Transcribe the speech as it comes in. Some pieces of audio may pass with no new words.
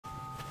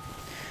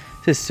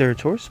This is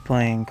Ceratours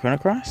playing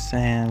Chrono,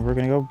 and we're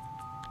gonna go.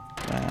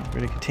 We're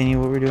gonna continue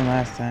what we were doing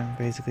last time.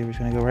 Basically, we're just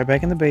gonna go right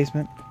back in the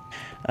basement.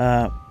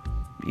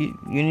 You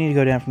need to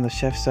go down from the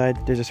chef's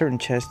side. There's a certain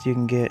chest you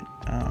can get.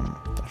 I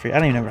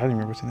don't even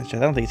remember what's in this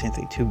chest. I don't think it's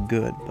anything too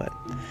good, but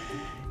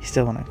you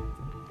still wanna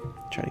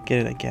try to get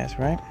it, I guess,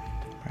 right?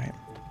 Right.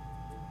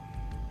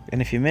 And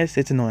if you miss,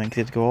 it's annoying because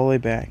you have to go all the way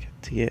back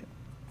to get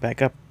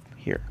back up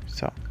here.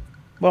 So,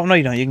 well, no,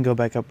 you don't. You can go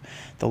back up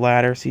the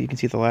ladder. See, you can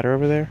see the ladder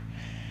over there.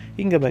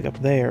 You can go back up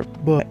there,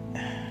 but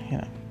you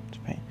know, it's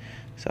a pain.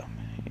 So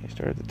you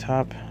start at the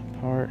top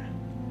part.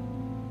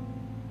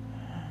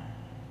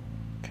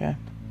 Okay.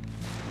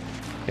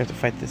 You have to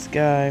fight this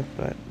guy,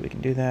 but we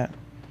can do that.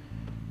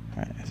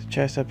 Alright, there's a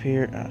chest up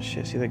here. Oh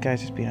shit, see that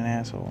guy's just being an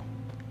asshole.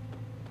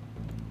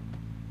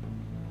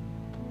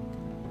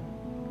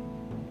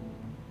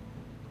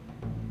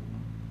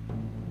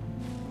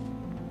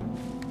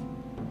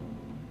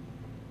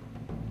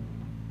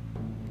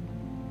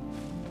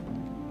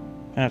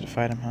 I have to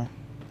fight him, huh?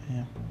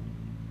 Yeah.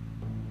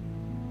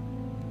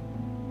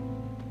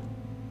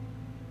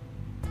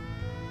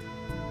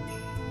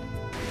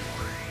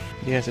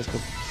 Yeah, just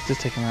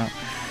take him out.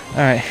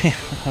 Alright,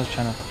 I was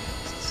trying to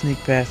sneak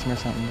past him or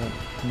something, but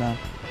no.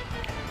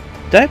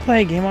 Did I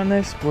play a game on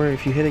this where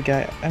if you hit a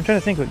guy... I'm trying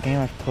to think what game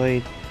I've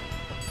played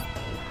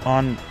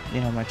on,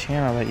 you know, my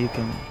channel that you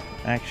can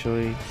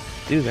actually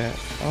do that.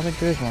 I don't think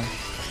there is one.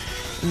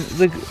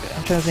 Look,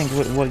 I'm trying to think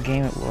what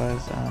game it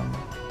was.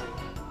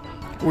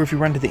 Or if you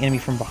run to the enemy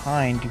from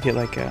behind, you get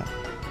like a...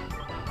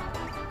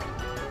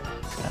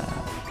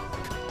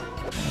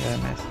 I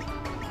missed.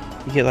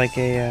 You get like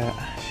a...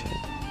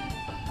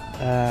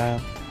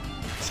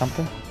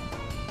 something?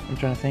 I'm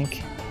trying to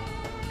think.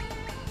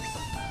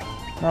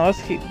 No,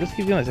 let's keep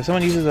doing this. If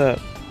someone uses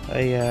a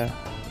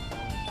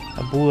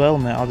blue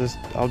element,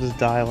 I'll just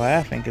die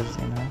laughing because,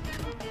 you know.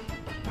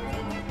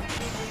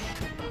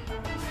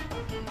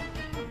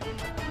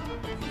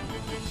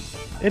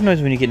 It annoys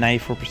me when you get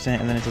 94%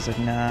 and then it's just like,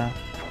 nah.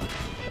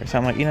 Or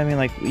something like, you know what I mean?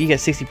 Like, you get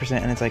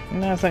 60% and it's like,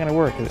 no, it's not gonna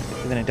work. And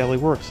then it doubly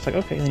works. It's like,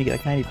 okay, and then you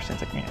get like 90%.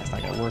 It's like, man, it's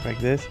not gonna work like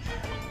this.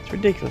 It's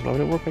ridiculous. Why would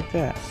it work like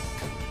that?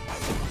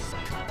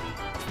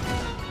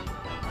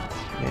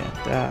 Yeah,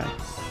 die.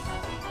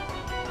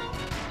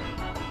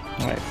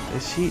 Alright,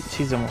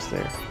 she's almost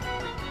there.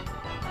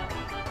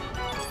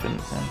 Let's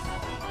finish him.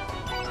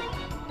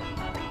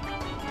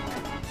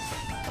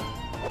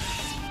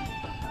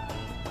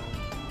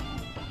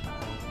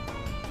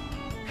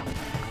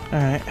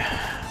 Alright,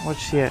 what's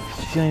she at?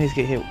 She only needs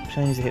to get hit. She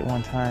only needs to hit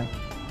one time.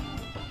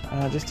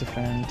 Just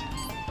defend.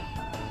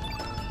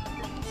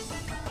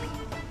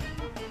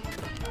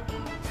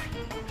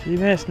 She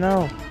missed,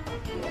 no.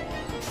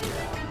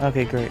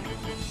 Okay, great.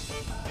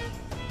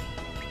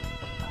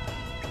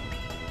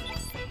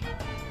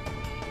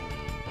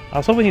 I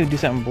was hoping he would do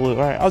something blue.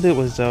 Alright, I'll do it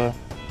with Zoa.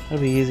 It'll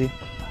be easy.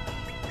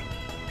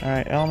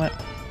 Alright, element.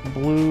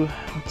 Blue.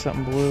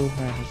 Something blue.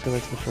 Alright, let's go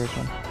back to the first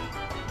one.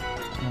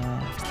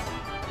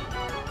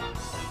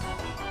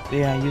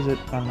 Yeah, use it.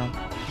 I don't know.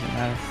 Doesn't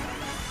matter.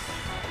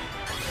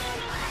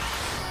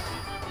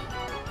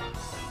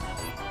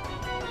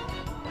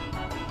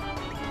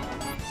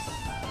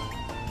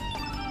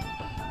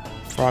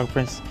 Frog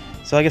Prince.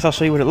 So I guess I'll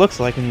show you what it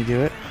looks like when you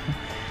do it.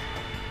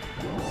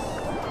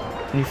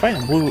 When you fight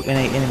a blue in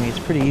an enemy, it's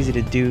pretty easy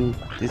to do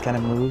these kind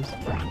of moves.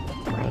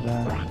 But, look at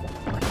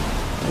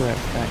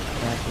that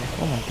back here.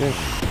 Oh my goodness.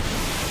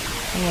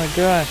 Oh my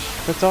gosh.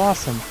 That's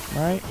awesome,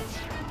 right?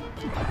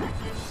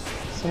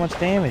 So much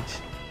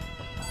damage.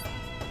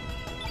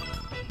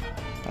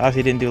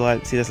 Obviously, it didn't do a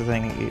lot. See, that's the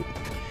thing.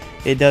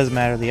 It does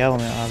matter the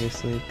element,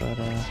 obviously, but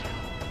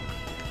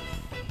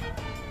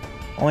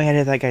only had to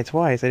hit that guy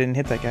twice. I didn't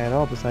hit that guy at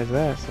all besides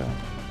that, so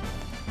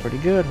pretty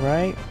good,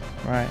 right?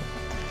 Right.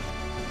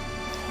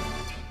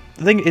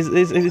 The thing is,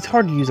 it's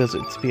hard to use those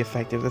to be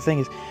effective. The thing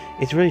is,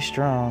 it's really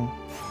strong.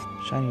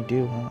 Shiny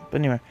dew, huh? But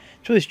anyway,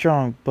 it's really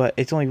strong, but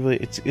it's only really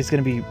it's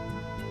gonna be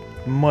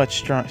much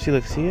strong. See,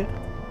 look, see it?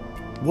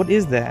 What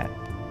is that?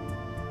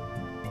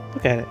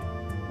 Look at it.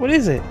 What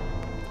is it?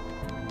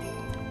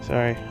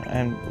 Sorry,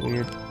 I'm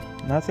weird.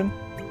 Nothing?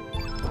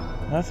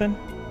 Nothing?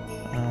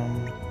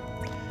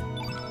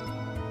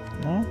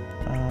 No?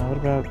 What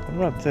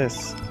about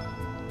this?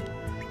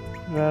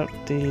 What about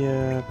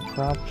the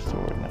prop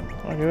sword? No.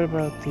 Okay, what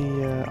about the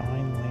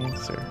Iron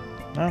Lancer?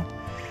 No?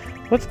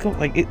 What's going?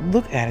 Like,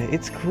 look at it.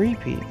 It's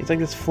creepy. It's like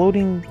this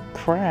floating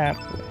crap.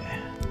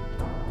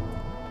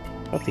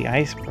 What about the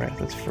ice breath?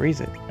 Let's freeze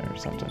it or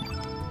something.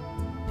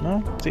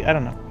 No? See, I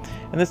don't know.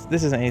 And this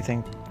isn't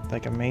anything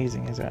like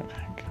amazing, is that?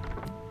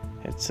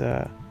 It's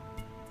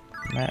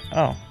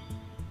oh,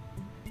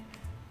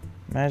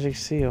 magic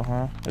seal,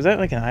 huh? Is that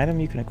like an item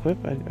you can equip?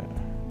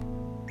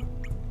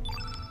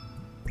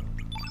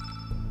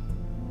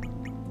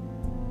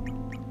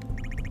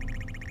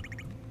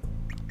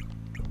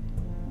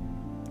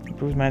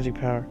 Improves magic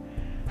power.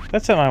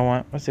 That's something I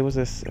want. Let's see, what's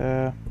this?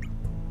 Yeah.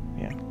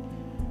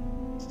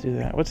 Let's do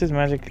that. What's his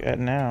magic at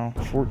now?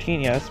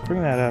 14? Yeah, let's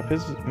bring that up.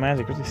 His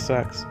magic really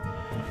sucks.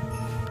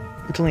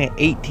 It's only at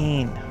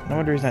 18. No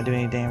wonder he's not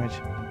doing any damage.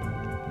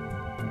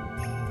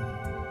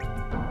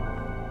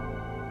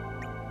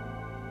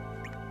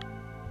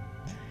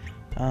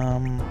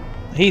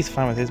 He's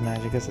fine with his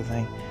magic, that's the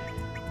thing.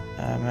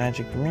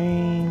 Magic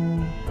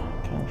ring,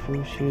 Kung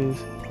Fu shoes.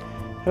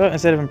 How about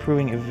instead of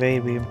improving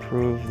evade, we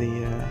improve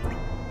the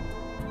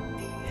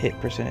hit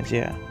percentage?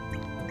 Yeah.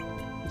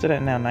 What's it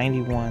at now?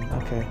 91.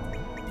 Okay.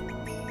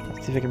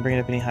 Let's see if I can bring it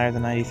up any higher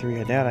than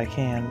 93. I doubt I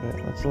can, but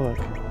let's look.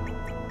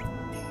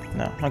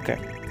 No. Okay.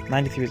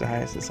 93 is the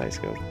highest this ice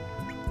scope.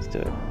 Let's do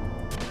it.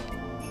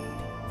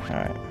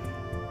 Alright.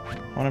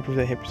 I want to improve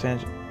that hit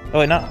percentage. Oh,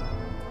 wait, no.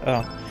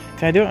 Oh.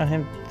 Can I do it on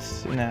him?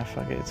 Nah,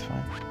 fuck it. It's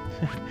fine.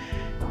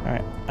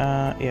 Alright.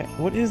 Yeah.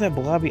 What is that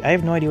blobby? I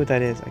have no idea what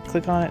that is. I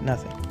click on it.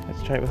 Nothing.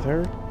 Let's try it with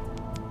her.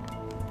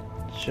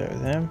 Try it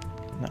with him.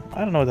 No. I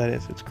don't know what that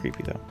is. It's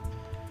creepy, though.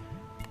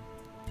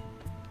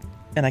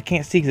 And I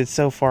can't see because it's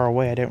so far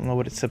away. I don't know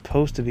what it's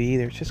supposed to be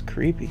either. It's just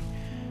creepy.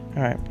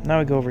 Alright. Now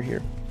we go over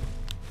here.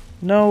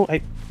 No.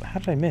 How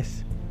did I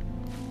miss?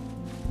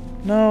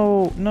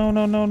 No. No,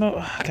 no, no,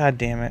 no. God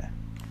damn it.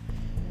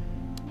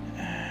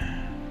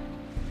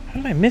 How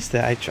did I miss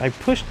that? I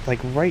pushed like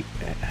right.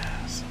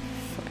 Some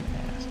fucking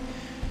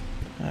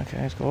ass.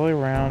 Okay, let's go all the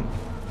way around.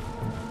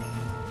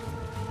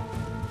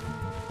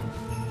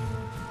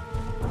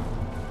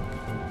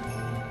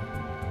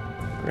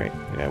 Great,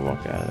 the guy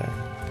walked out of there.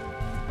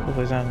 Hopefully,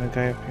 there's not another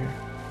guy up here.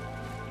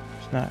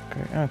 It's not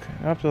great. Okay,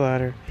 up the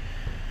ladder.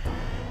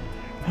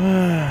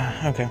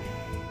 Okay.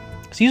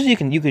 So usually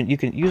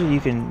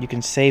you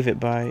can save it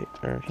by,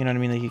 or you know what I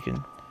mean, like you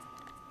can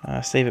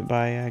save it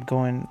by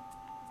going.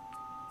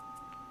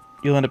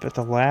 You'll end up at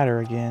the ladder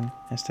again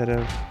instead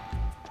of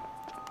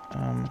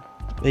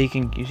you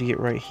can usually get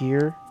right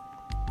here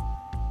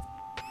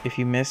if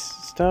you miss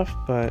stuff,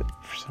 but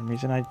for some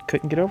reason I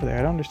couldn't get over there.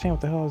 I don't understand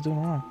what the hell I was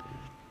doing wrong.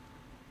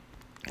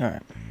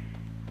 Alright.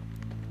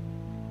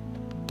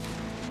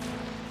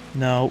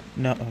 No,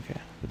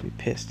 okay. I'd be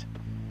pissed.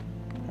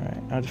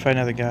 Alright, I'll have to find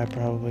another guy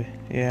probably.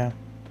 Yeah.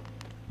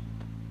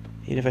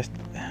 Even if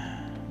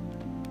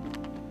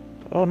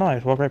oh no, I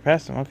just walked right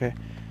past him. Okay.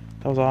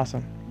 That was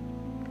awesome.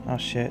 Oh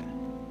shit.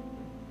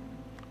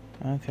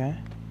 Okay.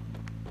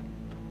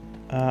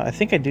 I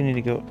think I do need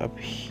to go up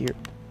here.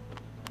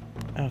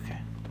 Okay.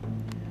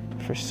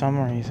 For some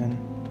reason.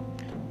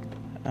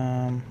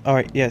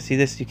 Alright, yeah, see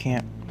this you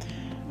can't.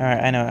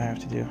 Alright, I know what I have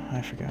to do.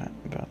 I forgot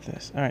about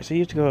this. Alright, so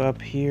you have to go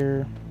up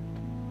here.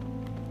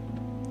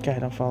 God,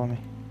 don't follow me.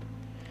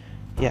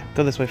 Yeah,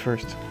 go this way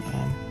first.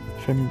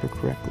 If I remember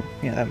correctly.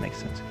 Yeah, that makes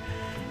sense.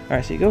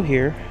 Alright, so you go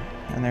here,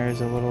 and there's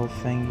a little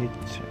thing you...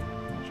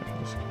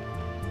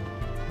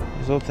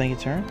 There's a little thing you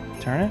turn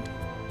it,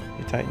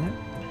 you tighten it,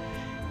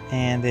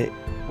 and it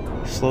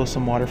slows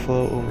some water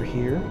flow over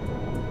here.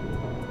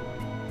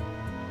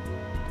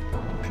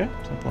 Okay,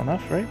 simple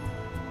enough, right?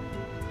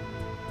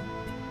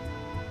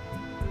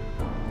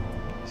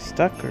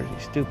 Stuck or is he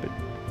stupid?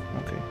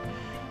 Okay,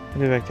 I'll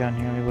go back down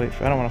here. Let me wait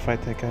for. I don't want to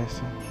fight that guy.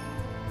 So.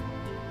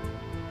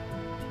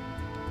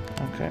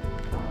 Okay.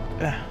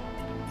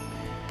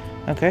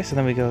 Okay, so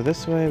then we go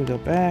this way. We go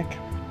back,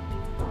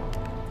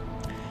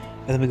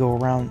 and then we go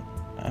around.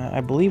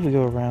 I believe we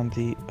go around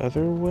the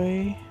other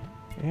way.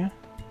 Yeah?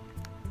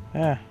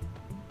 Yeah.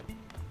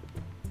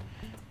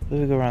 I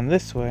believe we go around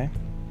this way.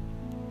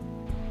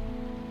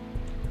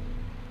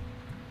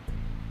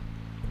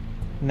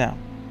 No.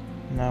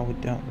 No, we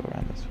don't go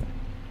around this way.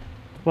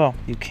 Well,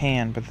 you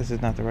can, but this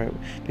is not the right way.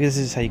 Because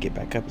this is how you get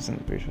back up. It's not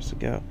where you're supposed to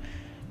go.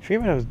 I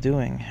forget what I was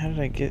doing. How did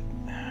I get...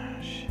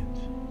 Oh, shit.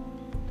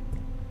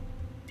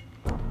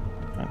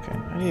 Okay.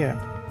 Oh, yeah.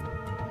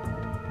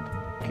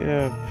 Get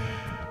up...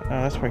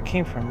 Oh, that's where I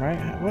came from, right?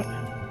 What?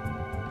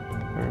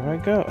 Where do I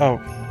go? Oh,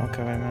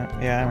 okay, wait a minute.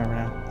 Yeah, I remember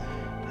now.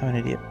 I'm an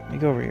idiot. You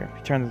go over here.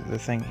 You turn the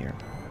thing here.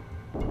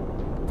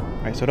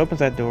 Alright, so it opens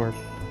that door.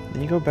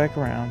 Then you go back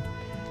around.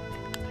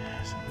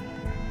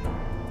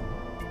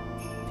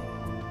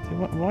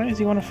 Why does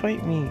he want to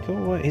fight me? Go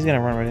away. He's gonna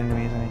run right into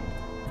me, isn't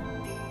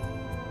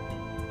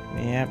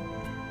he? Yep.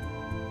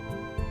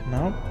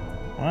 Nope.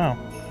 Wow.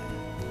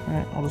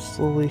 Alright, I'll just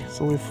slowly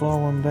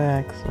follow him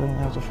back so I don't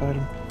have to fight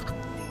him.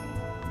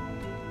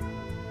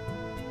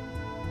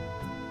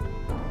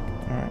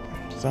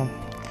 So,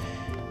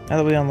 now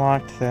that we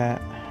unlocked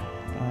that,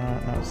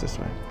 no, it's this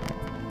way.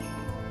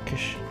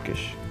 Kish,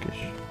 kish,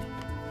 kish.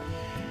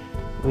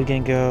 We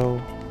can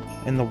go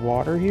in the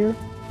water here?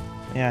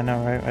 Yeah, I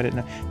know, right? I didn't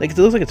know. Like, it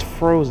looks like it's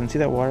frozen. See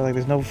that water? Like,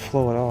 there's no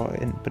flow at all.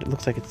 But it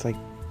looks like it's like,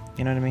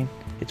 you know what I mean?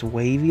 It's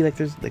wavy. Like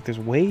there's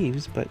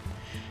waves, but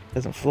it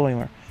doesn't flow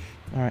anywhere.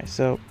 All right,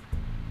 so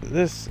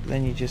this,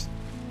 then you just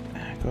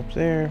go up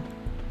there.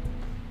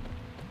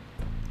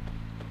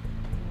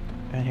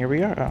 And here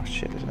we are. Oh,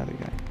 shit, there's another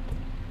guy.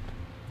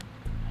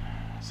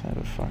 Son of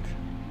a fuck.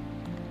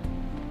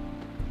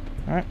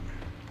 Alright.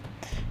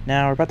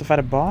 Now we're about to fight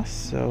a boss,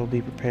 so be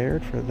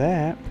prepared for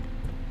that.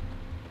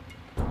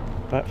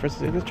 But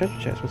first, let's do this treasure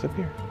chest. What's up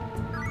here?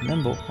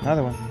 Nimble.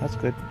 Another one. That's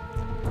good.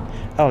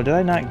 Oh, did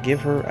I not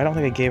give her... I don't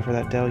think I gave her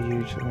that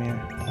deluge. Let me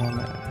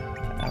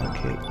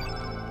allocate.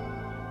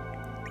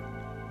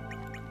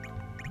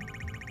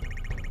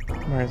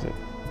 Where is it?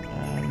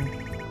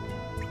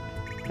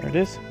 There it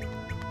is.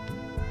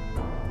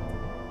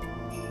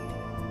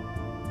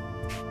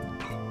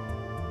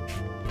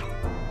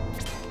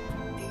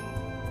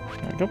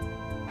 There we go.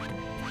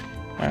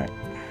 Alright.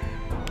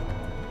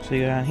 So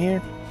you go down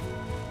here.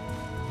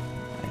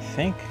 I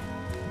think.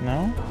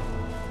 No?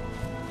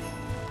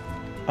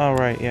 Oh,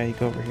 right. Yeah, you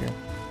go over here.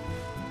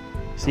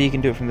 So you can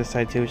do it from this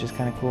side too, which is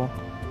kind of cool.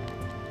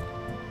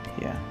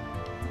 Yeah.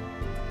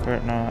 Or,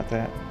 no, not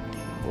that.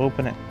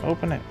 Open it.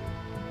 Open it.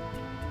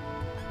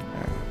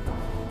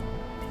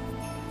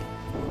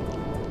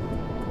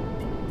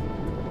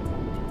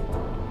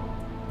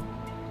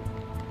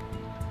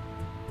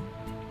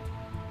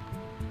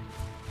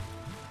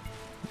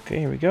 Okay,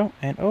 here we go.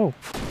 And oh,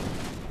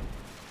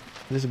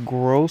 this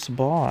gross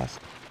boss.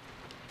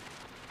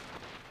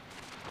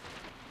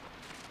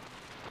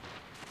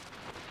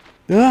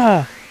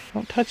 Ah!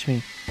 Don't touch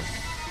me,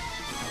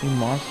 you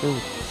monster.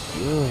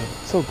 Ugh,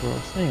 so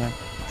gross. Anyway,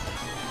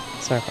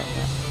 sorry about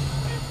that.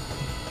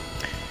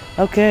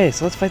 Okay,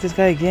 so let's fight this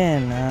guy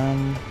again.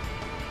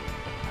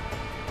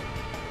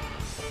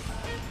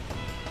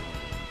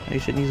 I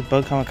shouldn't use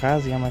bug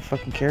kamikaze on my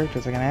fucking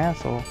characters like an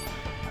asshole.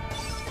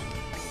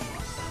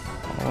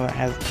 Oh, it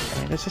has. I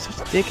mean, that's just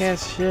such dick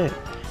ass shit.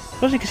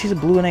 Especially because she's a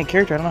blue and white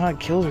character. I don't know how it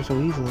kills her so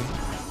easily.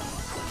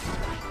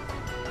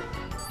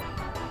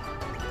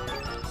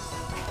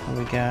 What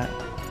do we got?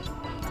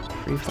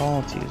 Free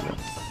fall to use it.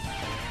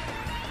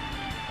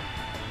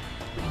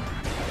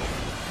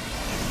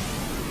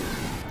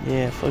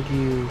 Yeah, fuck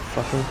you,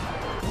 fucker.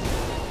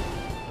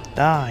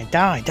 Die,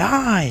 die,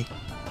 die!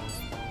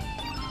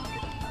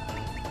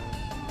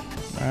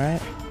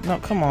 Alright. No,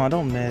 come on,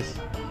 don't miss.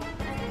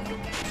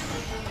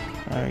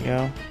 There we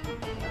go.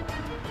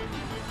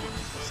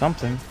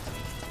 Something.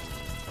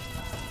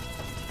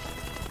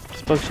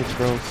 This bug shit's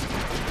gross.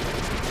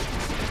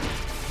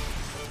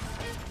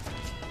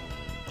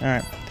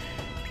 Alright.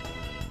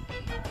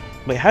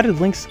 Wait, how did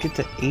Lynx get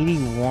to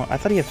 81? I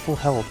thought he had full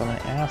health. I'm an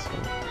asshole.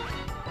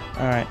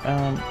 Alright,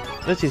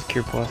 let's use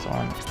Cure Plus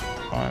on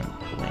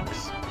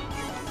Lynx.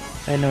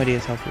 I had no idea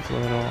his health was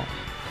low at all.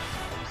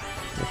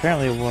 But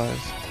apparently it was.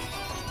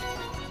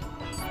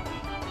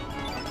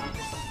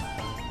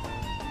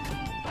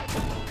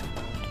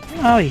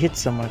 Oh, he hits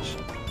so much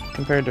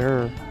compared to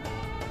her.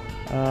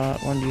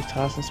 Want to use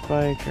Toss and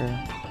Spike or...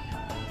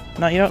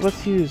 No, you know what?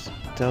 Let's use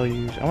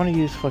Deluge. I want to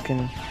use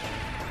fucking...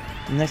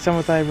 Next time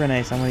with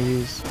Renace, I'm gonna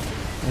use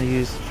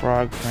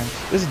Frog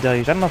Prince. This is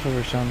Deluge. I don't know if I've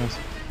ever shown this.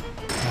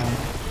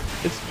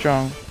 It's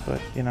strong, but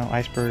you know,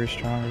 Iceberg is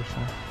stronger. So.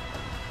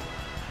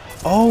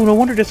 Oh, no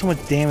wonder it does so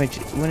much damage.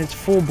 When it's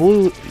full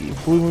blue,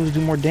 blue moves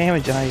do more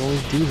damage, and I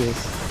always do this.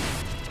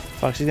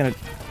 Fuck, she's gonna.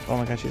 Oh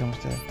my god, she's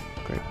almost dead.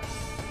 Great.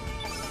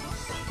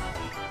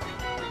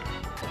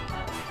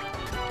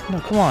 No,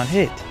 come on,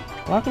 hit.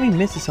 Why can we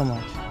miss it so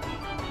much?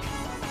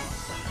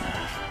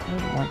 I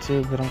don't want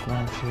to, but I'm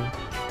going to.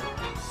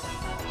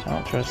 I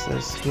don't trust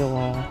this. Heal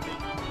all.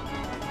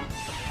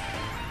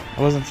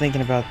 I wasn't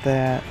thinking about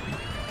that.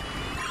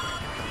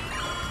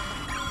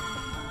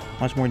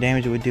 Much more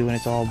damage it would do when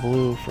it's all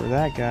blue for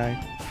that guy.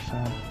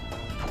 So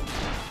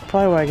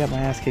probably why I got my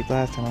ass kicked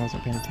last time. I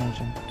wasn't paying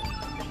attention.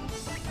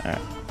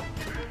 Alright.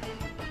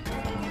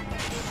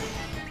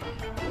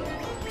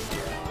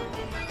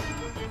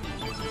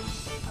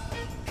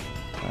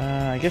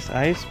 I guess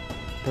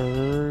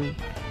Iceberg.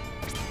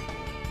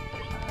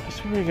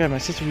 My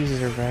sister uses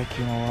her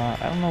vacuum a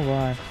lot. I don't know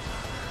why.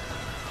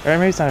 Or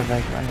maybe it's not a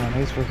vacuum. I don't know.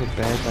 Maybe it's for her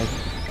bed, like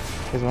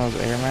it's one of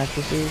those air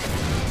mattresses.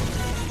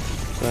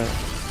 But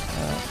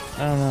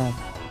I don't know.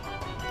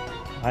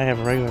 I have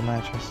a regular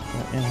mattress,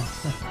 but you know,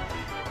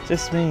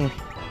 just me.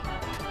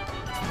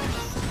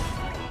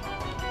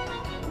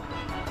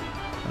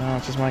 Oh,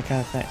 it's just my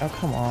kind of thing. Oh,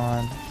 come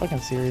on. Fucking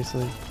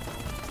seriously.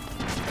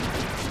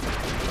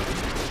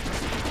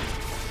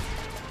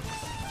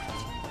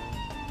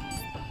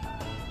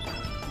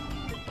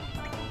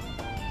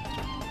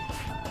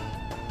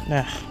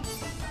 Nah.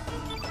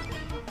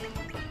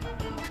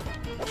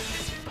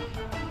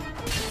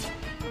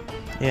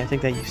 Yeah, I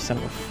think that you son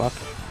of a fuck.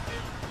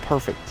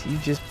 Perfect. You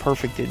just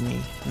perfected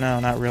me. No,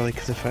 not really,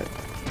 because if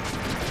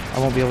I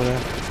won't be able to.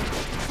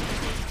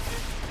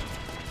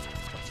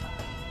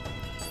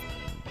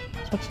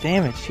 So much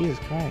damage, Jesus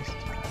Christ.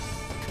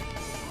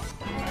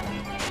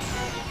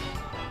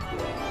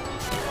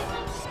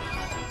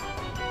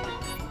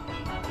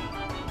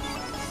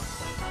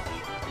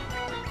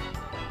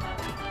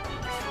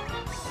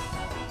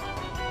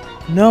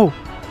 No!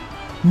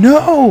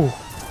 No!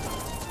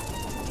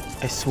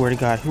 I swear to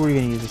God, who are you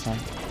gonna use this on?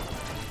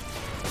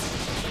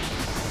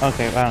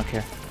 Okay, I don't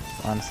care,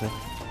 honestly.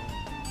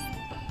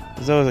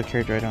 Zoe's a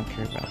character I don't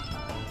care about.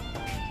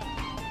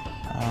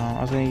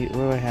 I was gonna use, what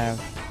do I have?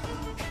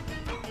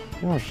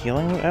 Any more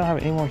healing? I don't have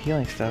any more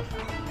healing stuff.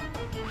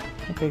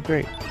 Okay,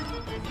 great.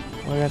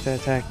 What do I got to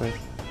attack with?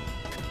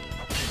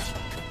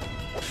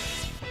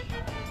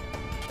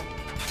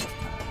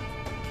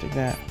 Take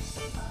that.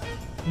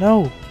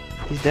 No!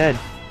 He's dead.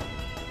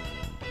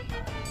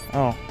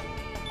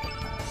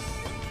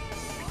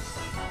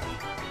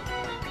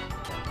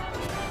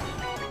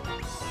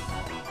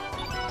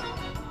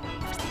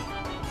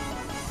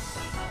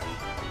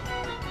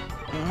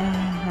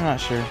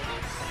 not sure.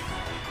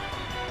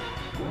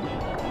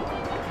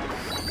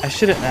 I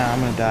shouldn't. Nah, I'm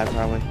gonna die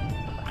probably.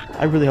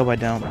 I really hope I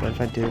don't, but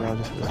if I do, I'll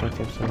just start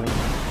the episode over.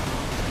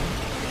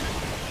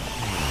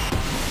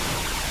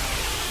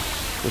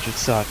 Which would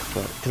suck,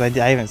 but because I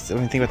haven't. I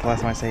mean, think about the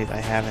last time I saved.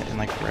 I haven't in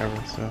like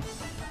forever. So.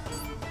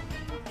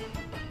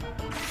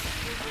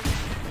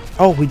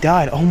 Oh, we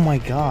died. Oh my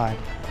god.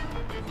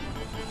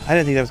 I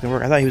didn't think that was gonna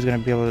work. I thought he was gonna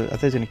be able to. I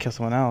thought he was gonna kill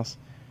someone else.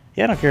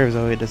 Yeah, I don't care if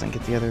Zoe doesn't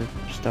get the other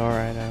star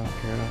right. I don't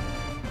care at all.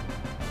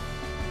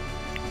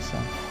 So.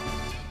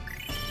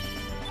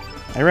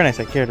 I realized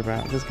I cared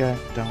about. This guy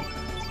don't.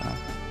 So.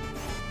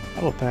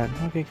 Oh, pad.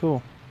 Okay,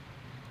 cool.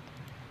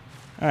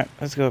 Alright,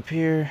 let's go up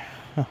here.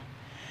 Huh.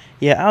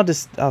 Yeah,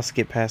 I'll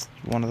skip past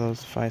one of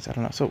those fights. I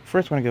don't know. So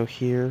first we're gonna go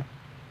here.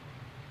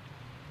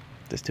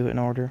 Let's do it in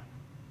order.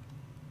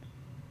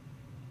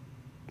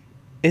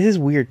 It is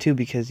weird too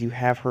because you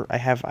have her. I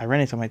have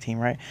Irenaeus on my team,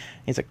 right?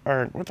 And he's like,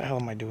 "Arg, what the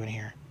hell am I doing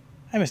here?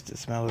 I missed the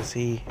smell of the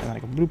sea." And then I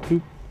go, "Bloop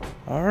bloop,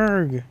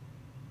 arg,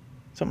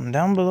 something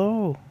down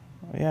below."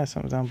 Oh, yeah,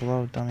 something's down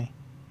below, dummy.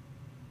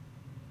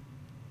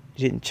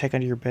 You didn't check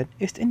under your bed.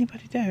 Is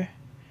anybody there?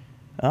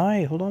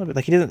 Aye, hold on a bit.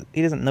 Like he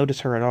doesn't notice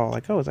her at all.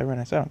 Like, oh, it's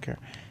Irenaeus. I don't care.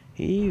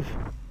 Heave.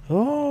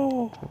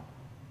 Oh.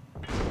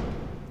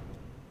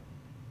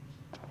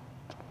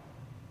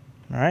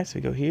 All right, so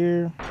we go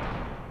here.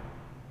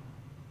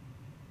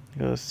 He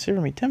goes,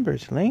 "Shiver me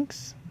timbers,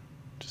 Lynx.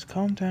 Just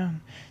calm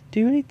down. Do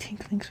you really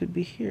think Lynx would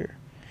be here?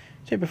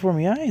 Straight before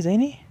my eyes,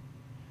 ain't he?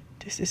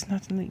 This is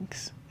not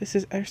Lynx. This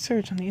is our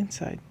surge on the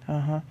inside.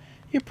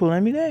 You're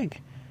pulling me leg.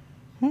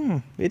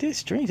 It is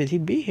strange that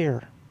he'd be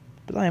here.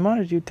 But I am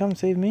honored you'd come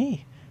save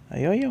me.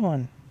 I owe you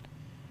one.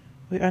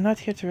 We are not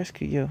here to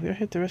rescue you. We are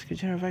here to rescue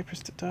General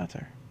Viper's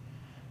daughter."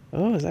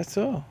 "Oh, is that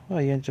so?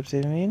 Well, you ended up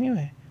saving me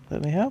anyway.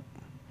 Let me help."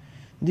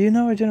 "Do you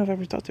know where General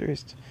Viper's daughter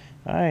is?"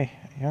 "Aye.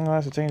 Young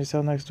lass will take the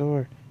cell next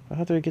door. But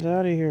how do we get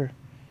out of here?"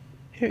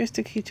 "Here is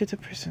the key to the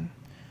prison."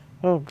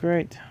 "Oh,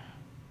 great.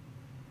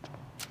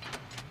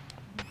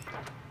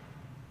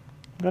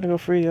 Gotta go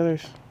free the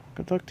others.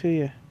 Good luck to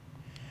you."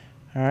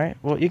 Alright,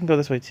 well, you can go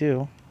this way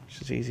too,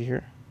 which is easy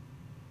here.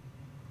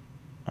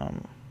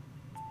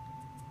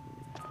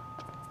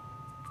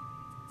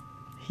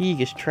 He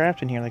gets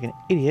trapped in here like an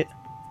idiot.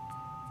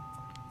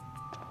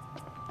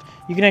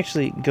 You can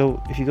actually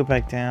go, if you go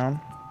back down,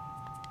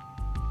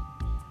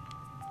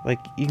 like,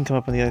 you can come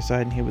up on the other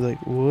side and he'll be like,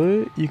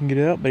 "What? You can get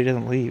out?" But he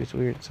doesn't leave. It's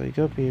weird. So you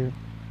go up here.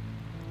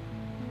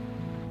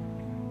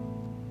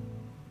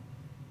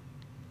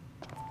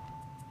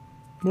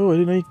 "Oh, I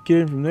didn't know you could get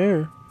in from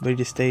there." But he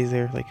just stays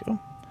there, like, oh.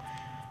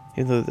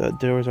 Even though the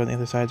doors on the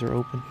other sides are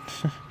open.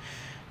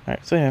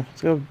 Alright, so yeah,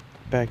 let's go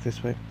back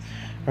this way.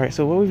 Alright,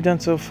 so what we've done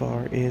so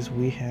far is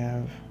we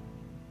have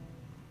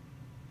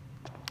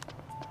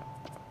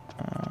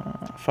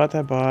fought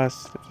that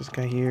boss. There's this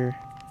guy here.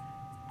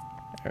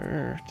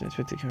 There's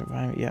 50 coming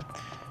behind me. Yeah.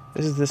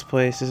 This is this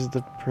place. This is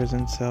the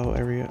prison cell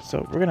area.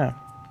 So we're gonna...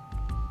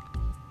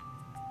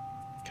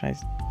 Can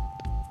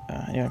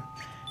I... anyway.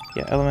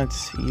 Yeah,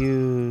 elements,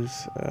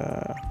 use...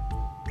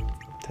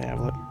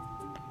 tablet.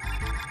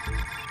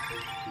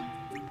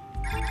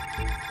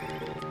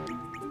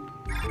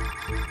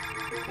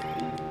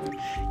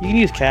 You can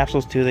use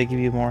capsules too, they give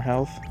you more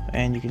health,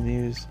 and you can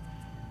use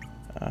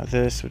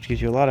this, which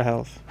gives you a lot of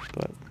health,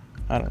 but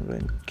I don't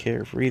really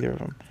care for either of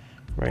them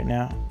right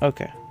now.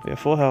 Okay, we have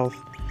full health.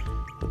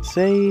 Let's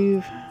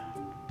save.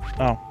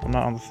 Oh, I'm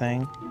not on the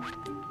thing.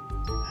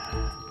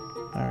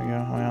 There we go,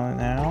 am I on it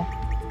now?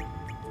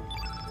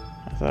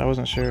 I thought I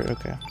wasn't sure,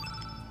 okay.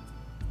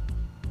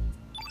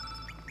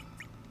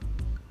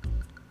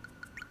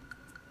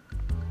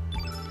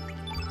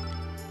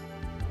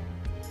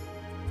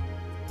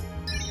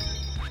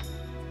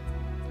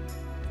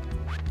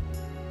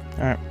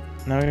 Alright,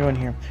 now we're gonna go in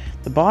here.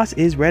 The boss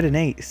is red and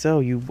 8,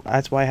 so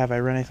that's why I have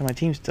Irenaeus on my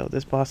team still.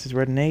 This boss is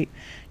red and 8.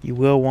 You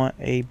will want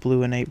a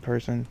blue and 8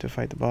 person to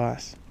fight the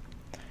boss.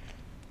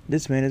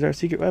 This man is our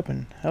secret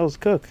weapon. Hell's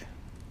cook.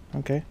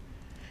 Okay.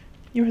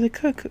 "You were the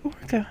cook,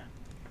 Orcha.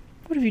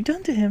 What have you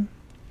done to him?"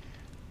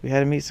 "We had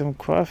to meet some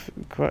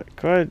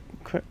quadfid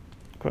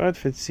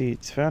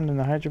seeds found in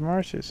the Hydra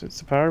marshes. It's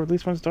the power to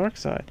release one's dark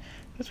side.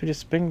 Guess we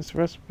just spring this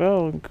rest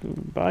spell and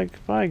goodbye,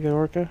 good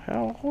Orcha.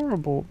 How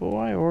horrible, but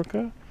why,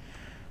 Orcha?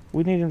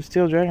 We need him to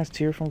steal Dragon's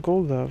Tear from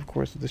Golda. Of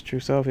course, with his true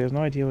self, he has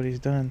no idea what he's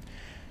done.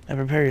 Now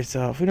prepare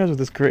yourself. Who knows what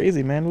this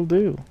crazy man will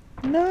do?"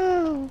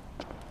 "No!"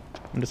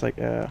 I'm just like,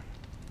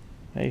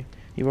 hey,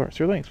 you are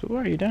Sir Lynx, but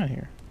why are you down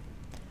here?"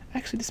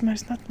 "Actually, this man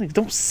is not Lynx."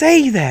 "Don't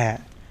say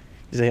that!"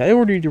 He's like, "I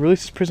order you to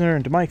release this prisoner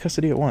into my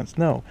custody at once."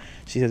 "No."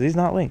 She says, "He's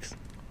not Lynx."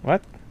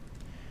 "What?"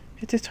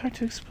 "It is hard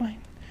to explain.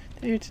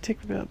 They're here to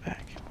take the belt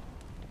back."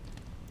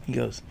 He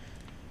goes,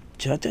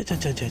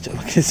 "Cha-cha-cha-cha-cha-cha."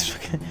 Look at this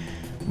fucking...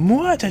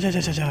 "Moi,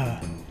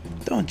 cha-cha-cha-cha-cha.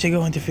 Don't you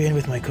go interfering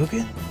with my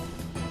cooking.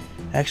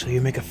 Actually,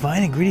 you make a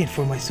fine ingredient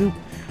for my soup.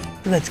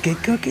 Let's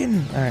get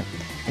cooking." Alright,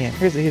 yeah,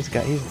 here's the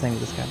guy. Here's the thing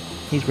with this guy.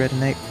 He's red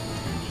and 8.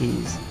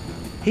 He's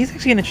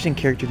actually an interesting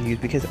character to use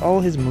because all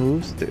his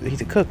moves,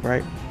 he's a cook,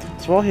 right?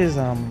 So all his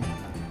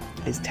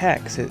his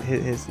text,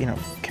 his you know,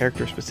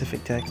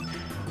 character-specific text,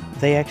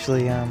 they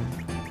actually oh,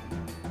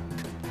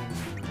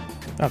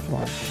 come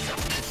on.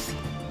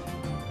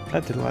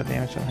 That did a lot of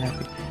damage, so I'm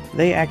happy.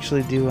 They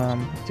actually do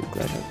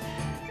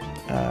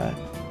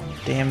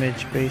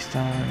damage based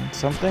on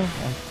something.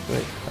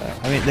 But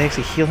I mean, they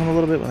actually heal him a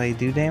little bit when they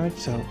do damage,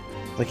 so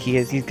like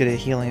he's good at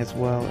healing as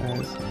well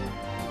as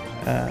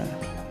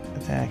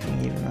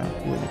attacking, even though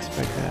you wouldn't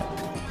expect that.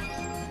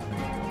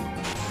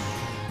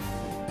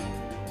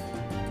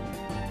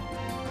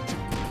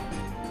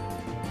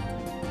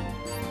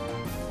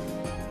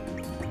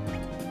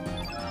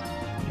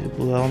 Use a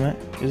blue element.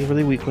 Use a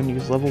really weak one.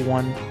 Use level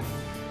 1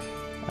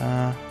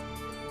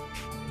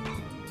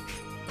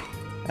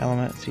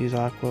 element. So use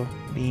aqua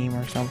beam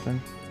or something.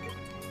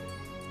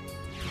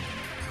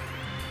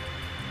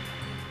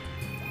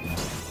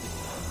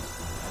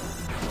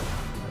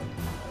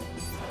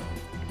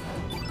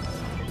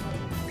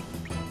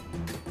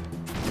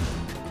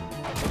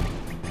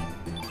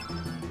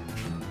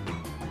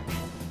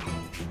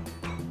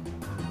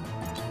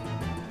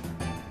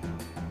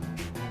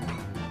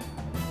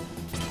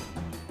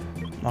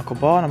 Aqua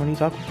ball, and I'm gonna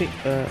use aqua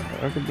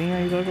beam.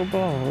 I use aqua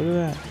ball. Look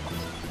at that.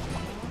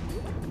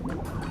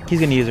 He's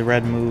gonna use a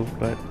red move,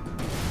 but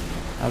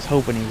I was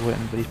hoping he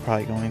wouldn't, but he's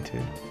probably going to.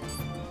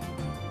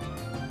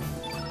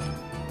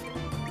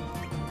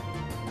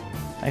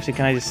 Actually,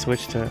 can I just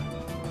switch to?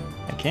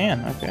 I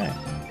can. Okay.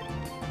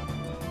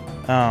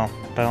 Oh,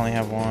 but I only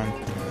have one.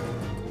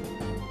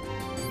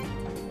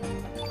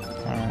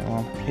 All right.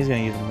 Well, he's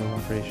gonna use a move.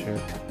 I'm pretty sure.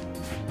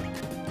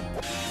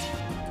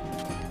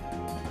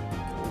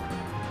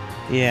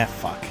 Yeah,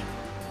 fuck.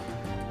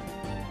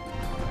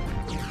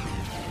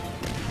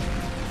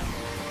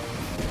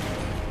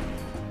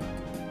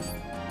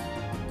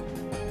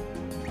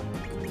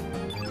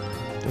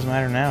 Doesn't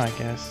matter now, I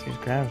guess. Use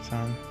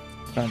Graviton.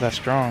 It's not that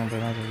strong, but I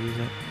might as well use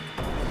it.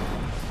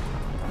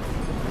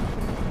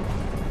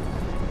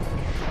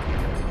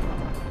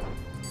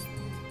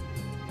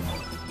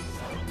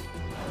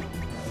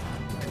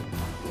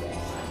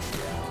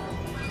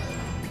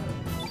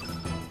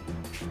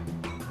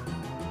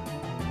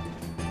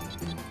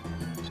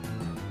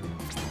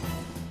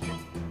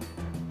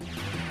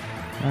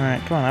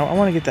 Alright, come on. I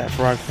want to get that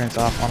Frog Prince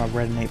off on a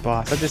Red Innate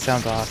boss. That just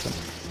sounds awesome.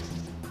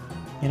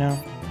 You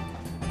know?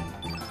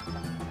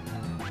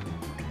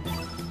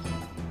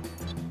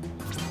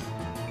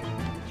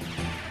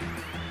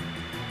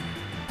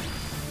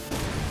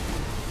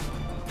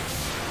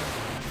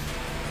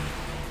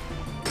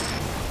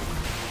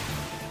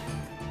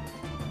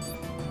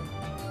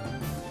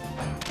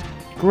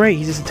 Great,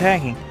 he's just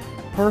attacking.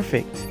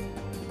 Perfect.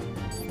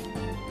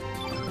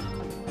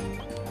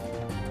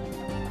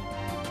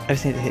 I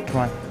just need to hit,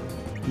 come on.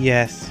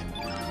 Yes.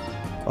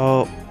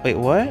 Oh, wait,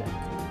 what?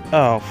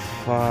 Oh,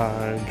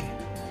 fuck.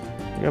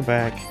 Go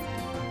back.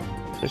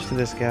 Switch to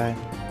this guy.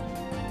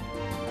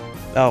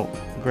 Oh,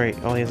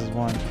 great. All he has is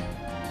one.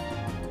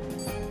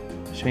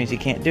 Which means he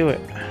can't do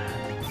it.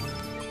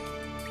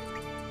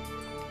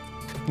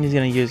 He's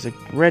gonna use the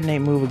Red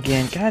Innate move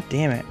again. God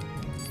damn it.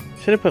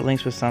 Should have put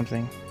links with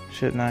something,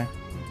 shouldn't I?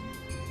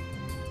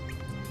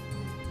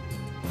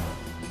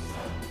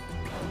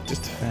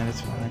 Just defend,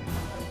 it's fine.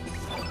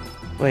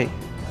 Wait,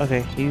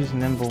 okay, he used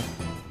Nimble.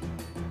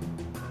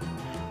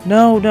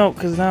 No,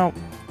 because now...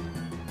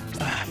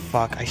 Ah,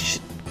 fuck, I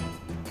should...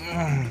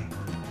 I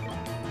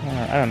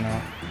don't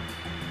know.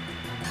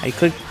 I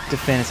clicked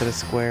defend instead of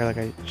square like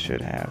I should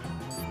have.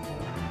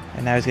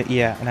 And now he's gonna...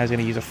 Yeah, and I was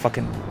gonna use a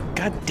fucking...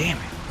 God damn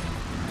it.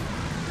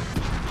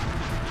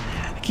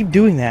 I keep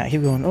doing that. I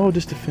keep going, oh,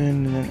 just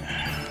defend, and then...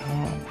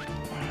 Oh,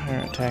 I'm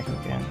gonna attack him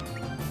again.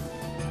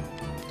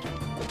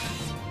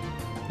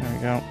 There we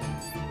go.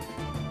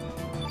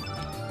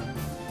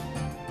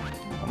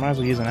 Might as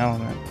well use an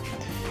element.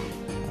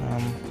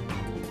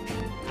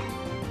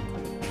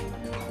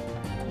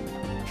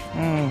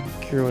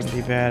 Cure wouldn't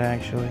be bad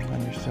actually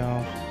on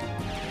yourself,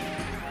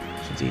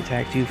 since he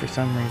attacked you for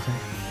some reason,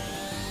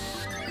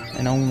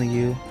 and only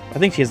you. I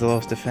think she has the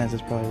lowest defense.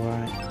 That's probably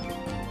why.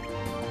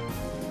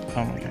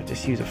 Oh my god!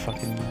 Just use a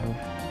fucking move.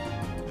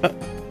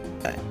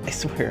 I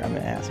swear I'm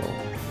an asshole.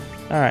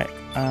 All right.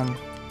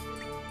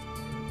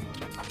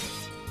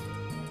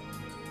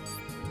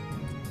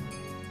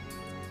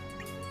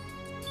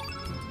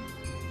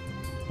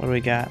 What do we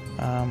got?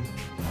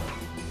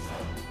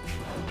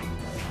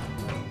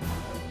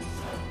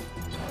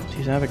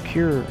 She's another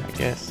cure, I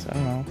guess. I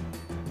don't know.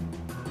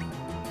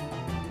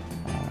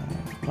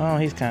 Well,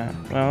 he's kind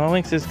of... Well,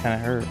 Lynx is kind of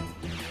hurt.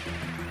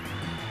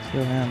 Let's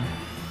heal him.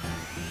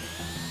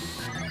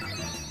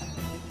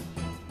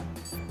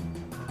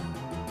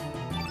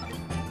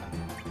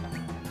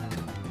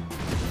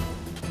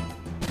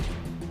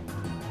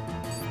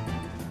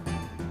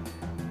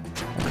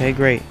 Okay,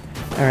 great.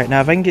 Alright, now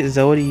if I can get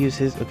Zoe to use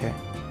his... Okay.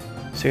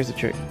 So here's the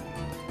trick.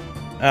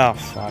 Oh,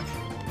 fuck.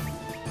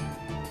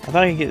 I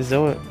thought I could get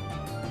Zoe...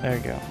 There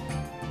we go.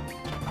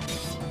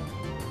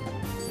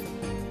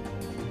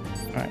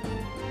 Alright.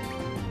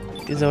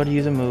 Get Zoe to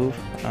use a move.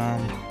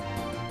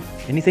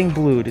 Anything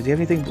blue? Does he have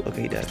anything blue?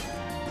 Okay, he does.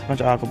 It's a bunch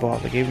of aqua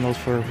balls. I gave him those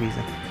for a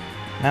reason.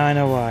 Now I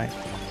know why.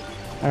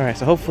 Alright,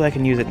 so hopefully I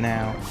can use it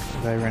now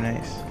with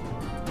Renee's.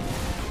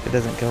 It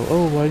doesn't go,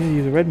 oh, well, I need to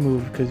use a red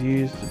move because you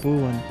used the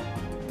blue one.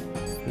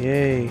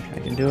 Yay, I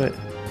can do it.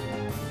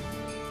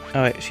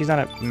 Oh, wait, she's not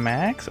at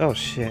max? Oh,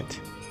 shit.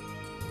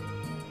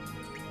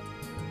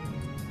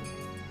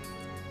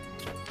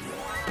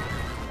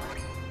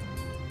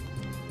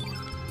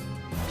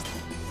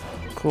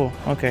 Cool,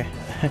 okay.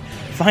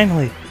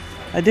 Finally!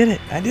 I did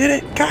it! I did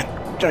it! God!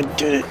 I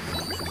did it!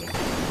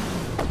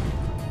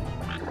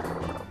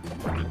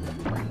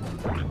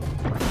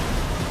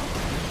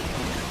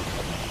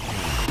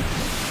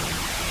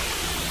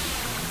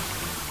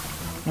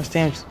 My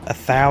damage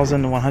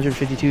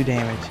 1,152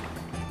 damage.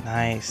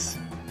 Nice.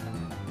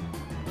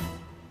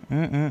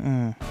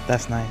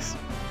 That's nice.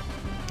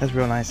 That's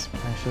real nice,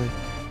 actually.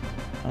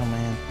 Oh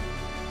man.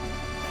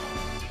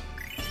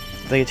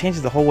 Like, it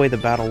changes the whole way the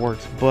battle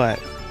works, but,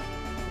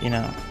 you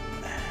know.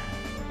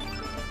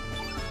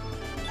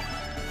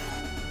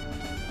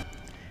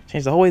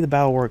 Changes the whole way the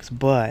battle works,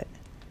 but.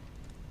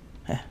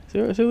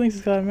 Zero Links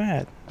is kind of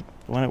mad.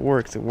 When it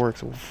works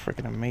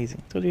freaking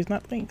amazing. Told you it's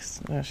not Links.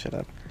 Oh, shut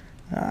up.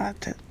 I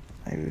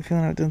have a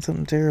feeling I've done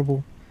something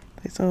terrible.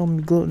 They saw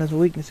me gloating as a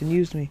weakness and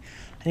used me.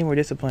 I need more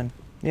discipline.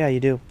 Yeah, you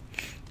do.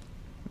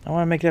 I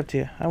want to make it up to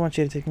you. I want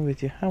you to take me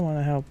with you. I want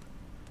to help.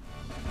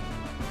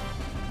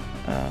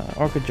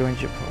 Orcha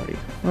joins your party.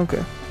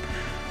 Okay.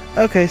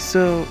 Okay,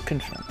 so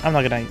confirm. I'm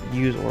not gonna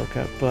use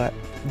Orcha, but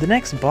the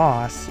next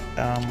boss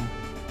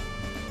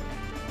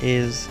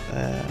is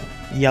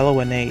yellow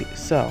innate.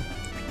 So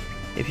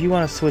if you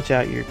want to switch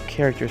out your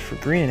characters for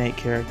green innate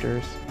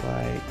characters,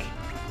 like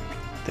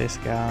this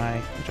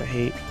guy, which I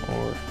hate,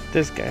 or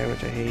this guy,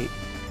 which I hate,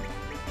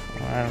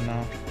 or I don't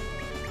know.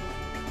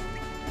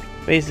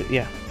 Basically,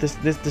 yeah,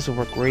 this will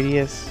work.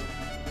 Radius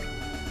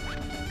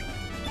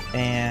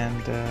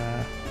and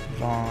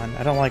Vaughn.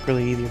 I don't like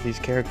really either of these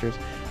characters,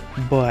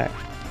 but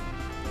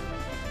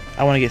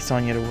I want to get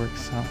Sonya to work,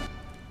 so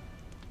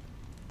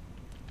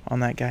on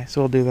that guy. So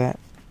we'll do that.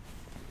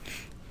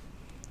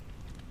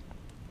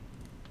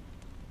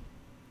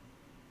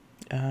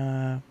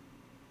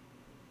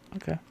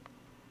 Okay.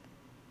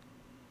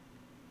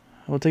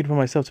 I will take it upon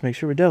myself to make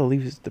sure Riddel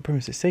leaves the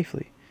premises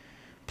safely.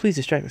 Please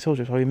distract the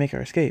soldiers while we make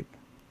our escape.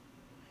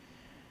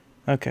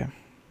 Okay.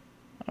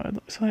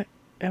 So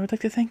I would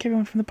like to thank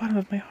everyone from the bottom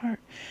of my heart.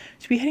 I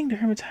should be heading to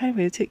Hermit's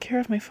Hideaway to take care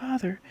of my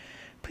father.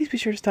 Please be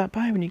sure to stop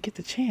by when you get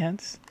the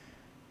chance.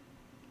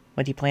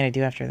 What do you plan to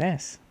do after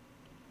this?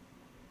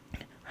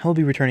 I will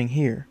be returning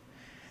here.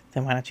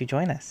 Then why don't you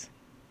join us?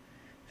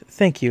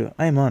 Thank you.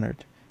 I am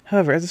honored.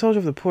 However, as a soldier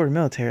of the Port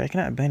military, I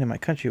cannot abandon my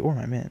country or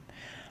my men.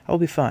 I will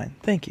be fine.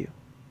 Thank you.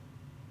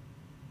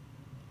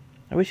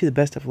 I wish you the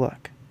best of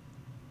luck.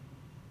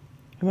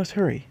 We must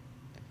hurry.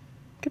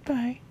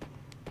 Goodbye.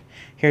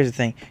 Here's the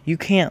thing. You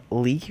can't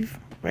leave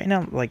right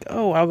now. Like,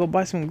 oh, I'll go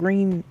buy some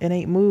green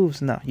innate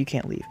moves. No, you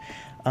can't leave.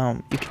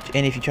 And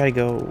if you try to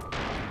go,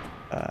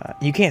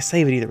 you can't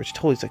save it either, which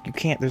totally sucks. You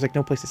can't. There's like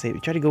no place to save it.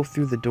 You try to go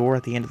through the door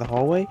at the end of the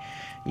hallway,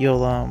 you'll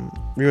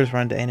just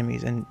run into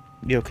enemies, and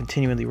you'll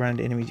continually run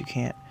into enemies. You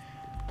can't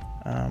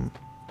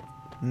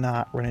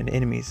not run into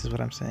enemies, is what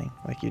I'm saying.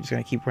 Like, you're just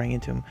gonna keep running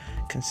into them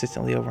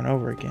consistently over and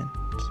over again.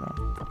 So,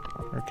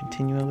 or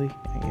continually,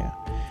 yeah.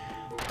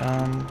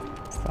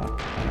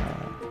 Fuck.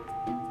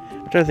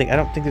 I'm trying to think. I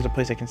don't think there's a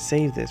place I can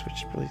save this,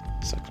 which really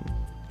sucks some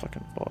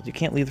fucking balls. You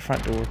can't leave the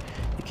front door.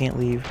 You can't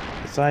leave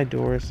the side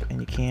doors, and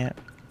you can't.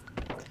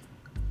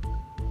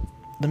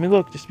 Let me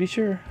look, just to be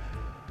sure.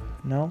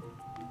 No.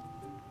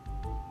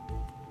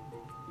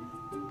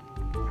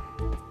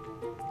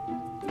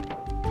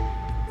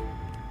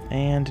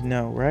 And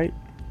no, right?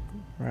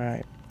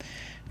 Right.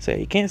 So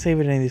you can't save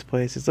it in any of these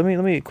places. Let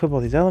me equip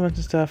all these elements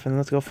and stuff, and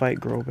let's go fight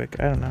Grobik.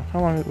 I don't know. How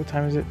long, what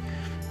time is it?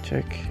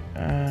 Check.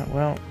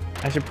 Well,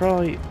 I should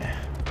probably...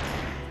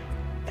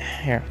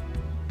 Here.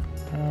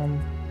 Alright,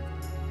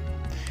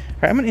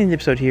 I'm going to end the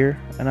episode here,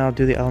 and I'll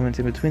do the elements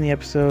in between the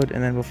episode,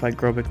 and then we'll fight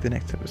Grobik the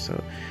next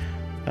episode.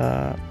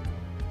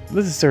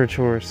 This is Sir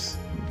Chorus.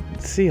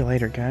 See you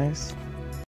later, guys.